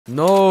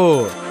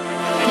No.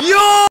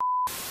 Yo!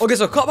 Okay,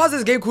 so Cop has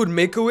this game called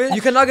Make-A-Wish. You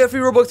can now get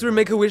free Robux through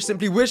Make-A-Wish.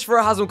 Simply wish for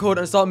a Hasm code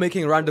and start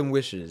making random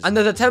wishes. And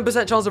there's a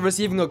 10% chance of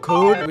receiving a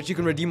code, which you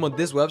can redeem on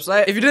this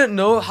website. If you didn't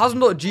know,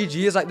 Hasm.gg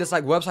is like this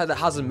website that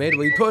Hasm made,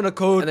 where you put in a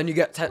code and then you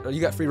get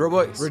free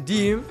Robux.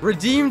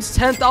 Redeemed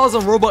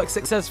 10,000 Robux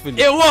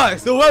successfully. It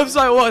works. The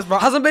website works, bro.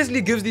 Hasm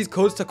basically gives these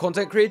codes to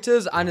content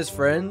creators and his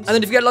friends. And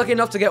then if you get lucky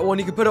enough to get one,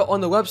 you can put it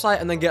on the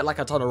website and then get like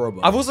a ton of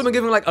Robux. I've also been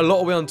giving like a lot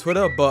away on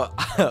Twitter, but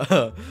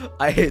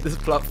I hate this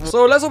platform.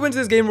 So let's hop into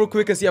this game real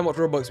quick and see how much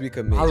Robux we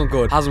can make. Hasm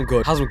code.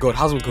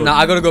 Now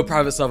I gotta go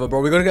private server,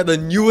 bro. We're gonna get the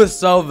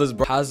newest servers,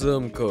 bro.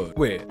 Hasm code.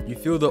 Wait, you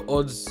feel the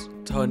odds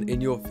turn in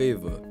your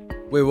favor?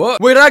 Wait, what?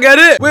 Wait, did I get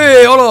it?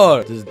 Wait, hold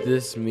on. Does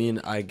this mean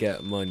I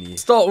get money?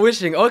 Start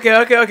wishing. Okay.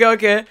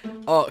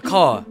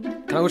 Car.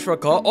 Can I wish for a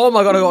car? Oh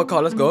my god, I got a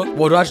car. Let's go.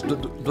 Well, do I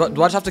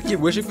just have to keep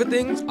wishing for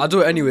things? I'll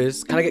do it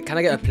anyways. Can I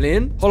get a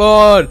plane? Hold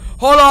on.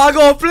 I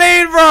got a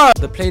plane, bro.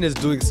 The plane is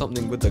doing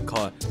something with the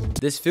car.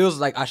 This feels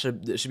like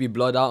it should be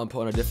blurred out and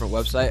put on a different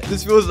website.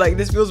 This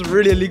feels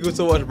really illegal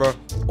to watch, bro.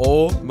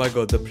 Oh my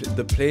god,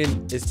 the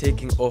plane is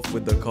taking off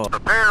with the car.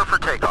 Prepare for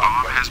takeoff.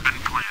 Has been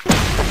planned.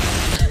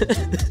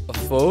 A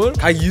phone?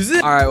 Can I use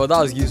it? Alright, well that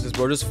was useless,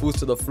 bro. Just falls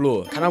to the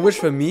floor. Can I wish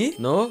for me?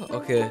 No?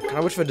 Okay. Can I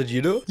wish for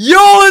Digito? Yo,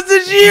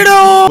 it's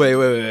Digito! Wait.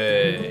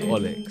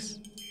 Olex.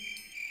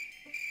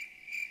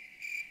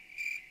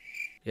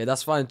 Yeah,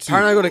 that's fine too.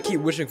 Apparently I gotta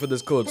keep wishing for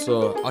this code,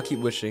 so I'll keep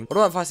wishing. What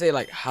about if I say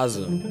like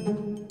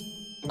Hasm?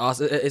 Oh,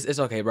 it's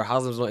okay, bro.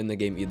 Hasm's not in the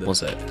game either. One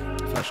sec.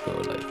 If I just go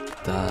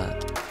like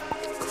that.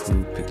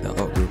 Cool, pick that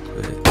up real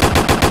quick.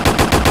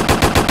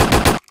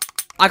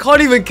 I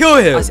can't even kill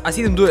him. I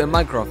see them do it in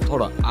Minecraft.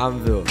 Hold up.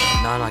 Anvil.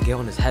 Nah, get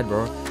on his head,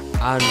 bro.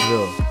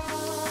 Anvil.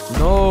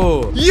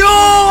 No. Yo,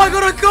 I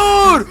got a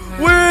code.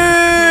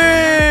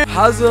 Wait.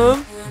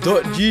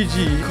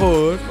 Hasm.gg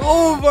code.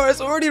 Oh, bro, it's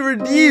already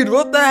redeemed.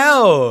 What the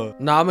hell?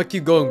 Nah, I'm gonna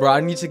keep going, bro.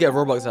 I need to get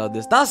Robux out of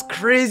this. That's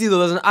crazy, though.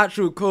 There's an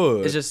actual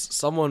code. It's just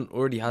someone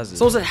already has it.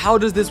 Someone said, how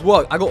does this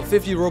work? I got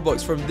 50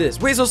 Robux from this.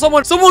 Wait, so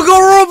someone got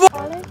Robux.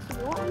 Alex,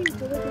 what are you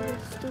doing in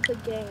this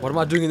stupid game? What am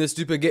I doing in this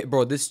stupid game?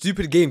 Bro, this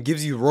stupid game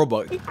gives you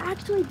Robux. It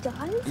actually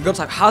does? You gotta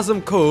type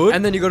Hasm code,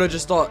 and then you gotta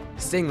just start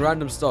saying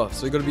random stuff.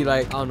 So you gotta be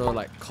like, I don't know,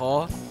 like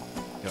car.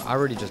 Yo, I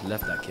already just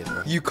left that kid,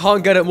 bro. You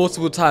can't get it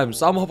multiple times,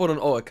 so I'm gonna hop on an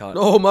alt account.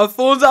 No, my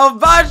phone's out of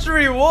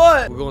battery,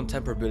 what? We're going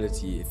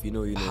temperability, if you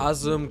know, you know.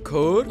 Hasm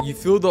code, you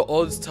feel the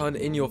odds turn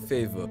in your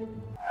favor.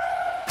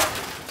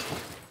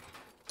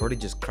 Already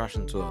just crashed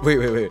into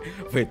it.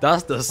 Wait,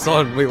 that's the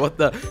sun. Wait, what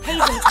the?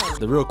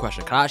 The real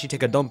question, can I actually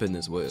take a dump in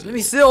this? Wait, let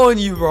me sit on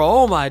you, bro.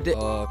 Oh my day.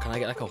 Can I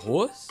get like a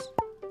horse?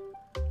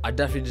 I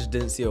definitely just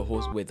didn't see a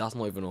horse. Wait, that's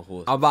not even a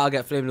horse. I'm about to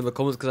get flamed in the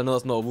comments because I know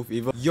that's not a wolf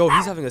either. Yo,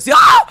 he's having a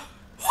ah!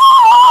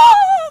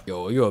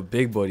 Yo, you're a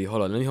big body.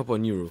 Hold on, let me hop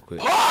on you real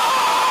quick.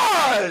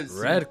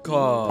 Red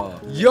car.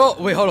 Yo,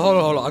 wait, hold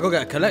on. I gotta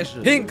get a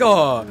collection. Pink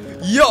car.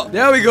 Yo,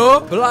 there we go.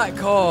 Black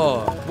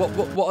car.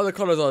 What other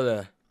colors are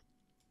there?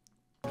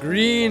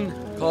 Green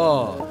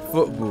car.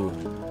 Football.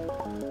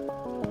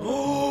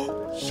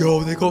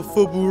 Yo, they got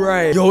football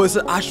right. Yo, it's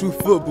an actual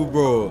football,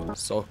 bro.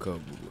 Soccer,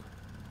 bro.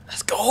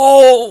 Let's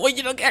go. Wait,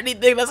 you don't get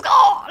anything. Let's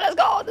go.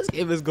 This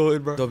game is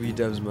going, bro. W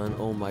devs, man.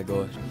 Oh my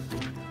gosh.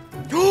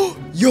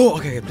 Yo,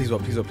 okay, please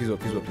work.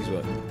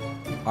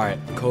 Alright,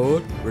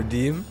 code,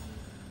 redeem.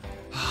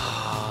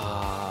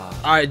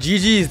 Alright,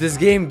 GG's. This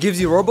game gives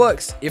you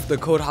Robux if the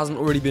code hasn't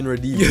already been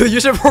redeemed. You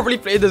should probably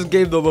play this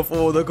game though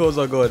before the codes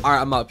are gone.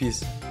 Alright, I'm out.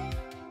 Peace.